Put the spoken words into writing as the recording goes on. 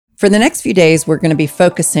For the next few days, we're going to be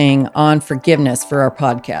focusing on forgiveness for our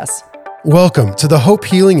podcast. Welcome to the Hope,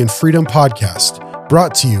 Healing, and Freedom podcast,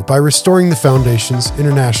 brought to you by Restoring the Foundations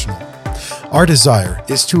International. Our desire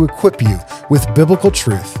is to equip you with biblical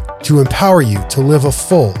truth to empower you to live a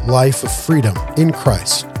full life of freedom in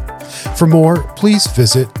Christ. For more, please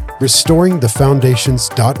visit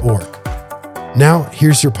restoringthefoundations.org. Now,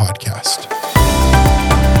 here's your podcast.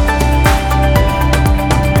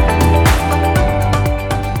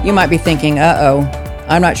 You might be thinking,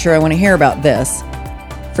 I'm not sure I want to hear about this.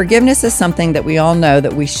 Forgiveness is something that we all know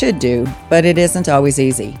that we should do, but it isn't always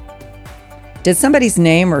easy. Did somebody's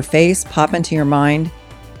name or face pop into your mind?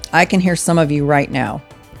 I can hear some of you right now,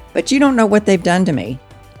 but you don't know what they've done to me.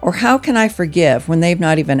 Or how can I forgive when they've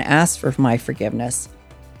not even asked for my forgiveness?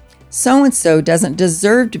 So-and-so doesn't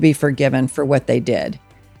deserve to be forgiven for what they did.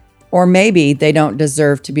 Or maybe they don't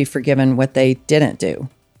deserve to be forgiven what they didn't do.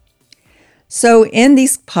 So in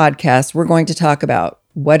these podcasts, we're going to talk about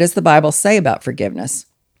what does the Bible say about forgiveness,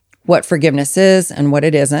 what forgiveness is and what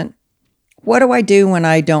it isn't, what do I do when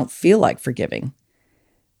I don't feel like forgiving,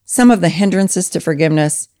 some of the hindrances to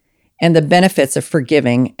forgiveness, and the benefits of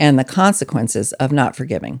forgiving and the consequences of not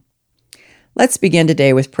forgiving. Let's begin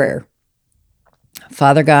today with prayer.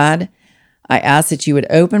 Father God, I ask that you would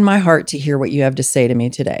open my heart to hear what you have to say to me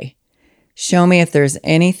today. Show me if there's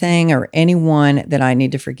anything or anyone that I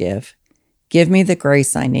need to forgive. Give me the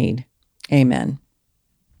grace I need. Amen.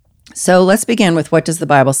 So let's begin with what does the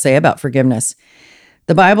Bible say about forgiveness?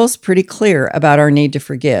 The Bible's pretty clear about our need to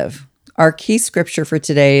forgive. Our key scripture for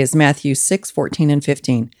today is Matthew 6:14 and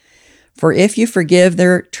 15. For if you forgive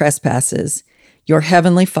their trespasses, your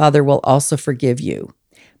heavenly Father will also forgive you.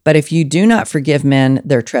 But if you do not forgive men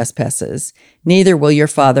their trespasses, neither will your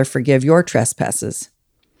Father forgive your trespasses.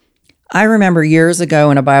 I remember years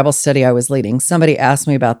ago in a Bible study I was leading, somebody asked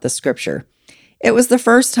me about this scripture. It was the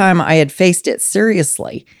first time I had faced it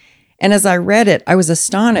seriously, and as I read it, I was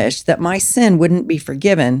astonished that my sin wouldn't be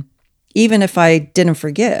forgiven, even if I didn't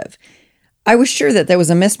forgive. I was sure that there was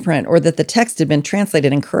a misprint or that the text had been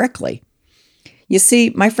translated incorrectly. You see,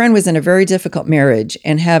 my friend was in a very difficult marriage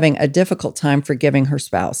and having a difficult time forgiving her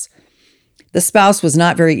spouse. The spouse was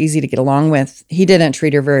not very easy to get along with. He didn't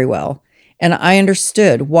treat her very well, and I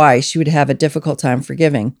understood why she would have a difficult time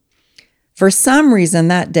forgiving. For some reason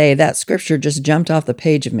that day, that scripture just jumped off the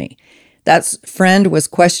page of me. That friend was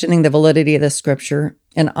questioning the validity of the scripture,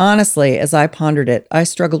 and honestly, as I pondered it, I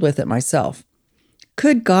struggled with it myself.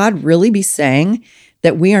 Could God really be saying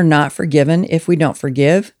that we are not forgiven if we don't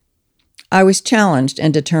forgive? I was challenged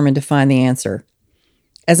and determined to find the answer.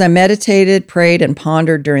 As I meditated, prayed, and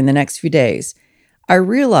pondered during the next few days, I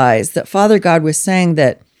realized that Father God was saying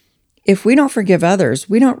that if we don't forgive others,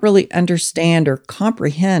 we don't really understand or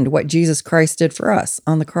comprehend what Jesus Christ did for us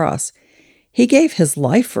on the cross. He gave his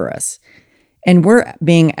life for us, and we're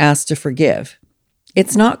being asked to forgive.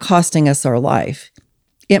 It's not costing us our life.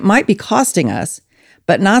 It might be costing us,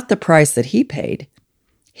 but not the price that he paid.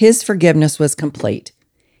 His forgiveness was complete.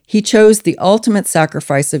 He chose the ultimate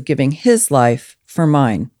sacrifice of giving his life for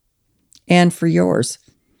mine and for yours.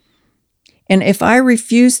 And if I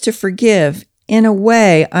refuse to forgive, in a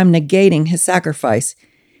way, I'm negating his sacrifice.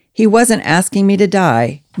 He wasn't asking me to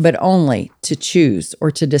die, but only to choose or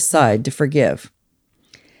to decide to forgive.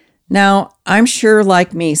 Now, I'm sure,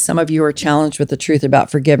 like me, some of you are challenged with the truth about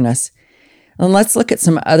forgiveness. And let's look at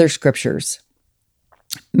some other scriptures.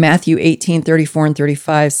 Matthew 18:34 and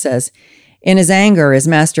 35 says, in his anger, his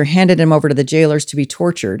master handed him over to the jailers to be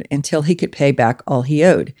tortured until he could pay back all he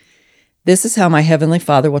owed. This is how my heavenly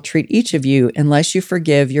Father will treat each of you unless you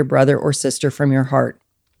forgive your brother or sister from your heart.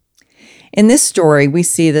 In this story, we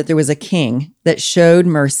see that there was a king that showed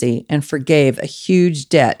mercy and forgave a huge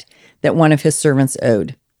debt that one of his servants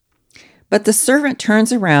owed. But the servant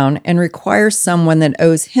turns around and requires someone that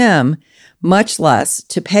owes him much less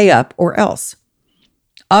to pay up or else.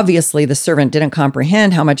 Obviously, the servant didn't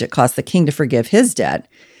comprehend how much it cost the king to forgive his debt,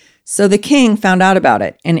 so the king found out about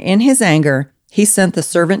it, and in his anger, he sent the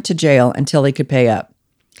servant to jail until he could pay up.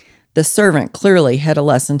 The servant clearly had a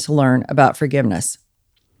lesson to learn about forgiveness.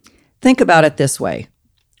 Think about it this way.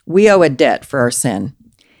 We owe a debt for our sin.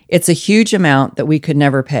 It's a huge amount that we could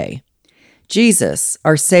never pay. Jesus,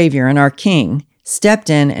 our Savior and our King, stepped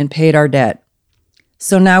in and paid our debt.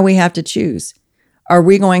 So now we have to choose. Are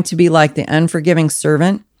we going to be like the unforgiving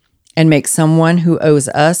servant and make someone who owes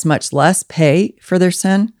us much less pay for their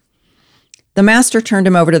sin? The master turned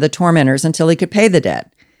him over to the tormentors until he could pay the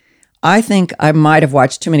debt. I think I might have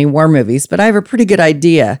watched too many war movies, but I have a pretty good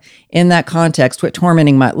idea in that context what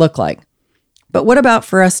tormenting might look like. But what about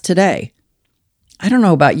for us today? I don't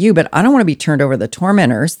know about you, but I don't want to be turned over to the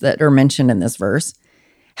tormentors that are mentioned in this verse.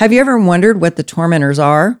 Have you ever wondered what the tormentors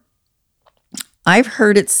are? I've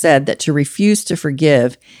heard it said that to refuse to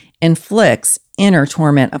forgive inflicts inner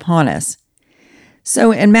torment upon us.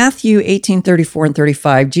 So in Matthew 18:34 and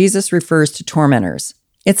 35, Jesus refers to tormentors.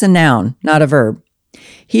 It's a noun, not a verb.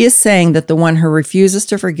 He is saying that the one who refuses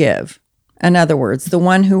to forgive, in other words, the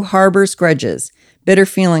one who harbors grudges, bitter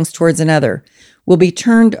feelings towards another, will be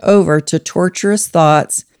turned over to torturous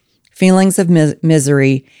thoughts, feelings of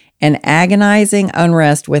misery, and agonizing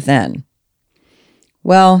unrest within.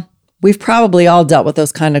 Well, we've probably all dealt with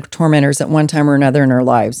those kind of tormentors at one time or another in our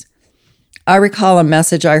lives. I recall a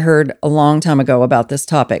message I heard a long time ago about this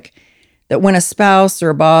topic, that when a spouse or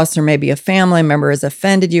a boss or maybe a family member has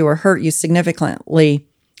offended you or hurt you significantly,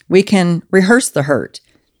 we can rehearse the hurt,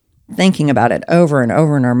 thinking about it over and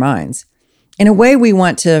over in our minds. In a way, we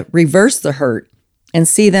want to reverse the hurt and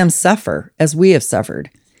see them suffer as we have suffered.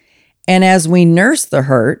 And as we nurse the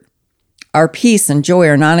hurt, our peace and joy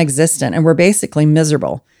are non-existent and we're basically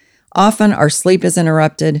miserable. Often our sleep is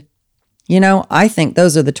interrupted. I think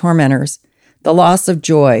those are the tormentors. The loss of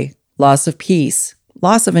joy, loss of peace,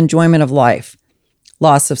 loss of enjoyment of life,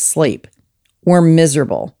 loss of sleep. We're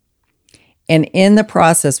miserable. And in the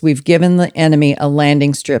process, we've given the enemy a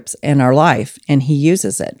landing strip in our life, and he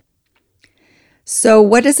uses it. So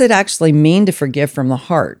what does it actually mean to forgive from the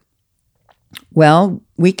heart? Well,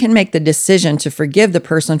 we can make the decision to forgive the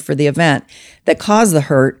person for the event that caused the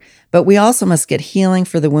hurt, but we also must get healing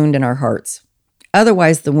for the wound in our hearts.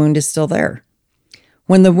 Otherwise, the wound is still there.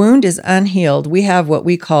 When the wound is unhealed, we have what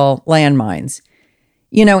we call landmines.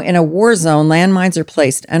 In a war zone, landmines are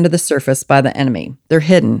placed under the surface by the enemy. They're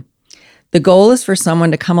hidden. The goal is for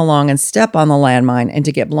someone to come along and step on the landmine and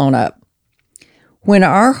to get blown up. When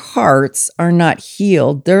our hearts are not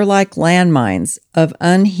healed, they're like landmines of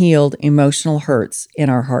unhealed emotional hurts in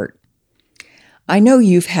our heart. I know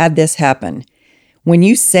you've had this happen. When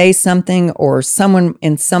you say something or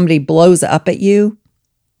somebody blows up at you,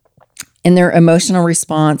 and their emotional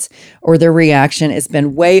response or their reaction has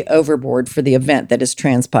been way overboard for the event that has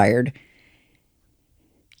transpired.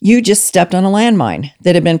 You just stepped on a landmine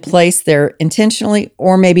that had been placed there intentionally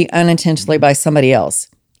or maybe unintentionally by somebody else.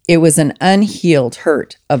 It was an unhealed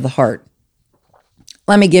hurt of the heart.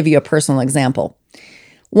 Let me give you a personal example.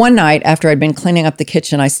 One night after I'd been cleaning up the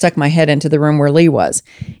kitchen, I stuck my head into the room where Lee was.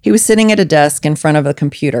 He was sitting at a desk in front of a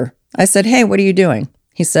computer. I said, "Hey, what are you doing?"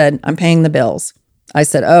 He said, "I'm paying the bills." I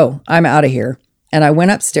said, "Oh, I'm out of here." And I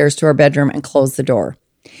went upstairs to our bedroom and closed the door.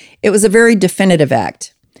 It was a very definitive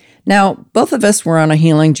act. Now, both of us were on a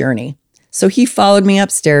healing journey. So he followed me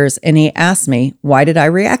upstairs and he asked me, why did I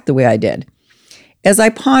react the way I did? As I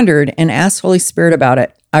pondered and asked Holy Spirit about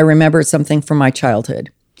it, I remembered something from my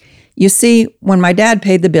childhood. You see, when my dad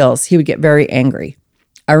paid the bills, he would get very angry.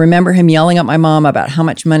 I remember him yelling at my mom about how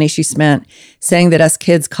much money she spent, saying that us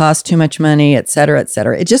kids cost too much money, et cetera, et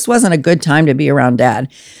cetera. It just wasn't a good time to be around Dad.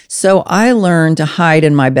 So I learned to hide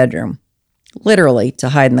in my bedroom, literally to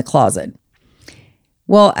hide in the closet.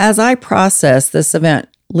 Well, as I processed this event,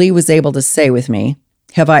 Lee was able to say with me,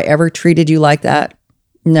 "Have I ever treated you like that?"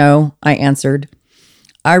 "No," I answered.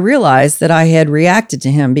 I realized that I had reacted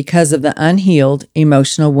to him because of the unhealed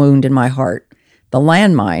emotional wound in my heart, the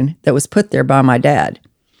landmine that was put there by my dad.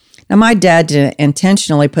 Now, my dad didn't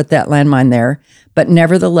intentionally put that landmine there, but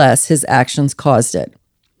nevertheless, his actions caused it.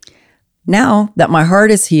 Now that my heart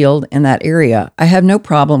is healed in that area, I have no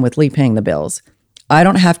problem with Lee paying the bills. I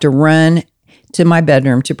don't have to run to my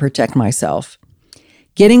bedroom to protect myself.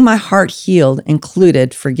 Getting my heart healed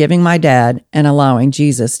included forgiving my dad and allowing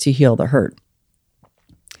Jesus to heal the hurt.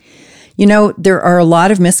 There are a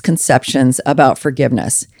lot of misconceptions about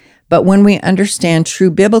forgiveness. But when we understand true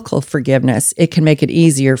biblical forgiveness, it can make it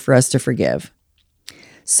easier for us to forgive.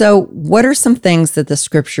 So, what are some things that the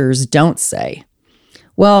scriptures don't say?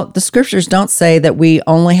 Well, the scriptures don't say that we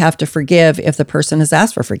only have to forgive if the person has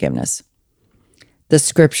asked for forgiveness. The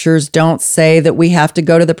scriptures don't say that we have to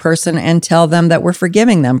go to the person and tell them that we're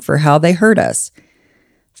forgiving them for how they hurt us.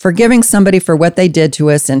 Forgiving somebody for what they did to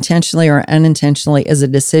us, intentionally or unintentionally, is a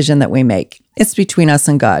decision that we make. It's between us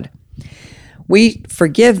and God. We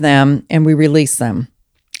forgive them and we release them.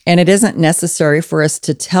 And it isn't necessary for us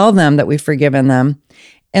to tell them that we've forgiven them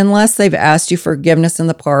unless they've asked you forgiveness in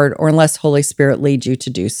the part or unless Holy Spirit leads you to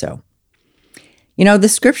do so. The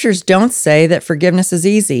scriptures don't say that forgiveness is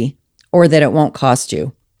easy or that it won't cost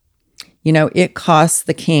you. It costs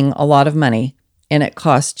the king a lot of money and it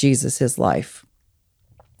cost Jesus his life.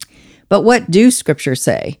 But what do scriptures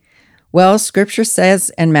say? Well, scripture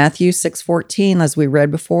says in Matthew 6:14, as we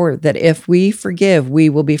read before, that if we forgive, we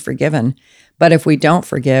will be forgiven. But if we don't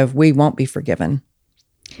forgive, we won't be forgiven.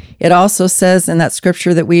 It also says in that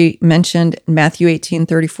scripture that we mentioned, Matthew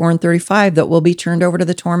 18:34 and 35, that we'll be turned over to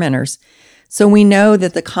the tormentors. So we know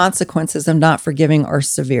that the consequences of not forgiving are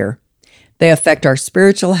severe. They affect our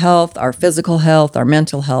spiritual health, our physical health, our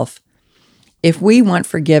mental health. If we want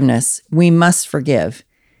forgiveness, we must forgive.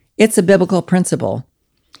 It's a biblical principle.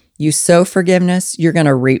 You sow forgiveness, you're going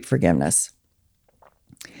to reap forgiveness.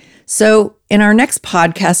 So in our next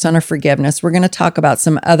podcast on forgiveness, we're going to talk about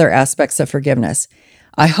some other aspects of forgiveness.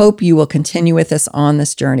 I hope you will continue with us on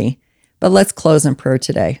this journey, but let's close in prayer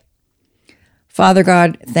today. Father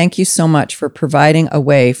God, thank you so much for providing a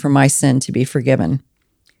way for my sin to be forgiven.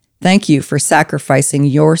 Thank you for sacrificing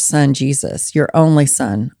your son, Jesus, your only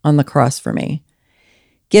son, on the cross for me.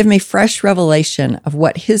 Give me fresh revelation of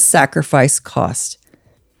what his sacrifice cost.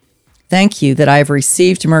 Thank you that I have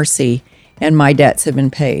received mercy and my debts have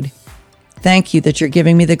been paid. Thank you that you're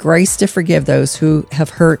giving me the grace to forgive those who have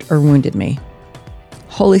hurt or wounded me.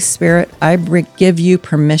 Holy Spirit, I give you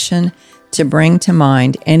permission to bring to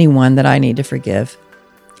mind anyone that I need to forgive.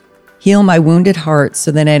 Heal my wounded heart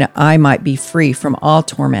so that I might be free from all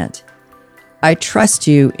torment. I trust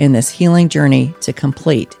you in this healing journey to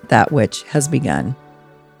complete that which has begun.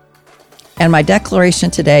 And my declaration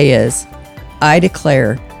today is, I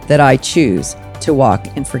declare that I choose to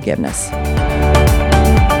walk in forgiveness.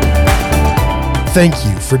 Thank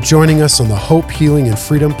you for joining us on the Hope, Healing, and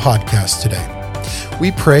Freedom podcast today.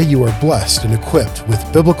 We pray you are blessed and equipped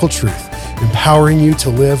with biblical truth, empowering you to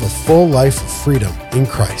live a full life of freedom in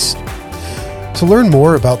Christ. To learn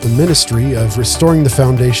more about the ministry of Restoring the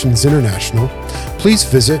Foundations International, please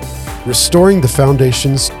visit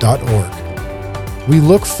restoringthefoundations.org. We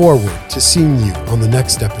look forward to seeing you on the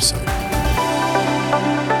next episode.